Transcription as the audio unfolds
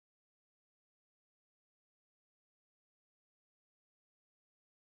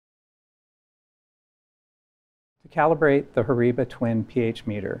Calibrate the Horiba twin pH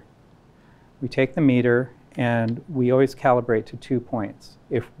meter. We take the meter and we always calibrate to 2 points.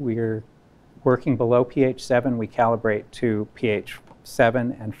 If we're working below pH 7, we calibrate to pH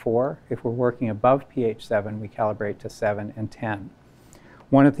 7 and 4. If we're working above pH 7, we calibrate to 7 and 10.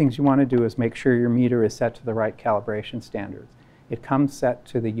 One of the things you want to do is make sure your meter is set to the right calibration standards. It comes set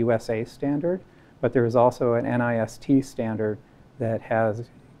to the USA standard, but there is also an NIST standard that has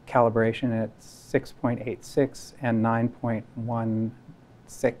calibration at 6.86 and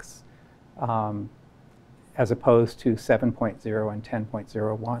 9.16 as opposed to 7.0 and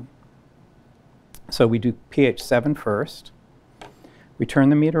 10.01. So we do pH 7 first. We turn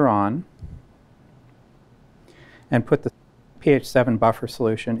the meter on and put the pH 7 buffer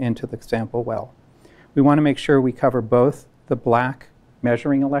solution into the sample well. We want to make sure we cover both the black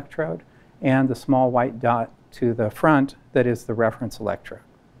measuring electrode and the small white dot to the front that is the reference electrode.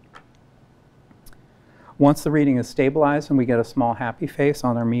 Once the reading is stabilized and we get a small happy face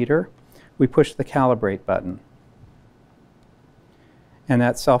on our meter, we push the calibrate button. And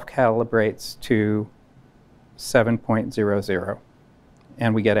that self-calibrates to 7.00,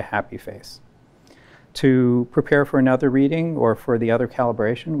 and we get a happy face. To prepare for another reading or for the other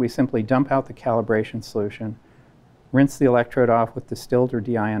calibration, we simply dump out the calibration solution, rinse the electrode off with distilled or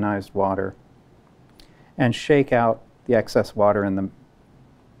deionized water, and shake out the excess water in the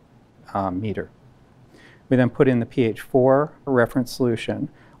meter. We then put in the pH 4 reference solution,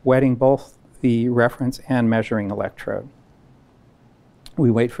 wetting both the reference and measuring electrode.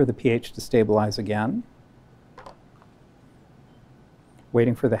 We wait for the pH to stabilize again,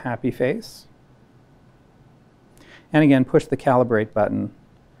 waiting for the happy face, and again push the calibrate button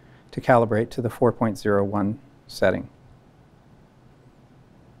to calibrate to the 4.01 setting.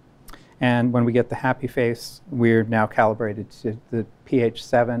 And when we get the happy face, we're now calibrated to the pH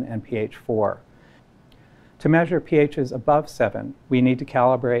 7 and pH 4. To measure pHs above 7, we need to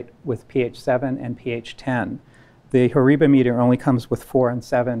calibrate with pH 7 and pH 10. The Horiba meter only comes with 4 and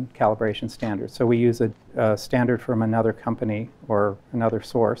 7 calibration standards, so we use a standard from another company or another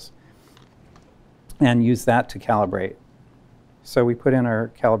source and use that to calibrate. So we put in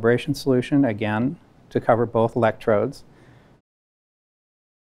our calibration solution again to cover both electrodes.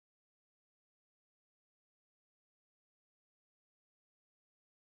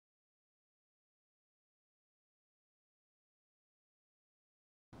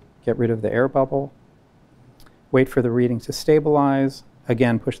 Get rid of the air bubble. Wait for the reading to stabilize.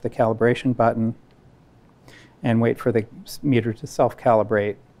 Again, push the calibration button and wait for the meter to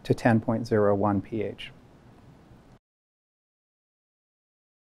self-calibrate to 10.01 pH.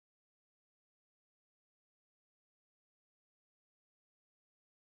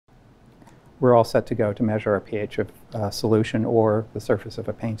 We're all set to go to measure our pH of a solution or the surface of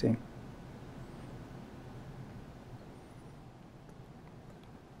a painting.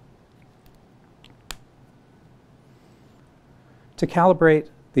 To calibrate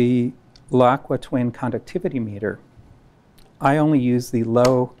the L'Aqua twin conductivity meter, I only use the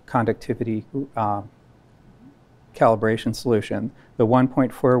low conductivity calibration solution, the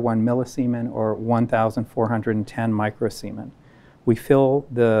 1.41 millisiemens or 1,410 microsiemens. We fill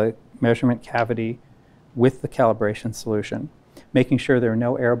the measurement cavity with the calibration solution, making sure there are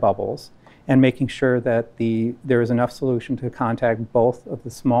no air bubbles, and making sure that there is enough solution to contact both of the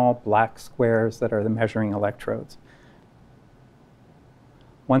small black squares that are the measuring electrodes.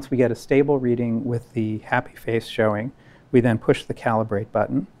 Once we get a stable reading with the happy face showing, we then push the calibrate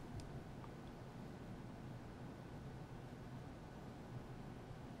button.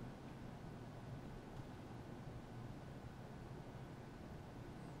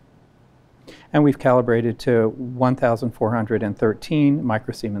 And we've calibrated to 1,413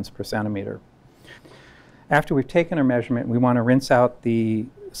 microsiemens per centimeter. After we've taken our measurement, we want to rinse out the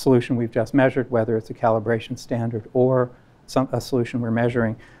solution we've just measured, whether it's a calibration standard or a solution we're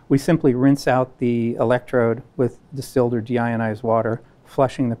measuring. We simply rinse out the electrode with distilled or deionized water,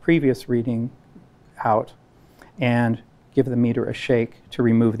 flushing the previous reading out, and give the meter a shake to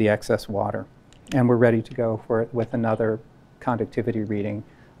remove the excess water. And we're ready to go for it with another conductivity reading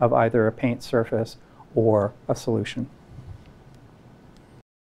of either a paint surface or a solution.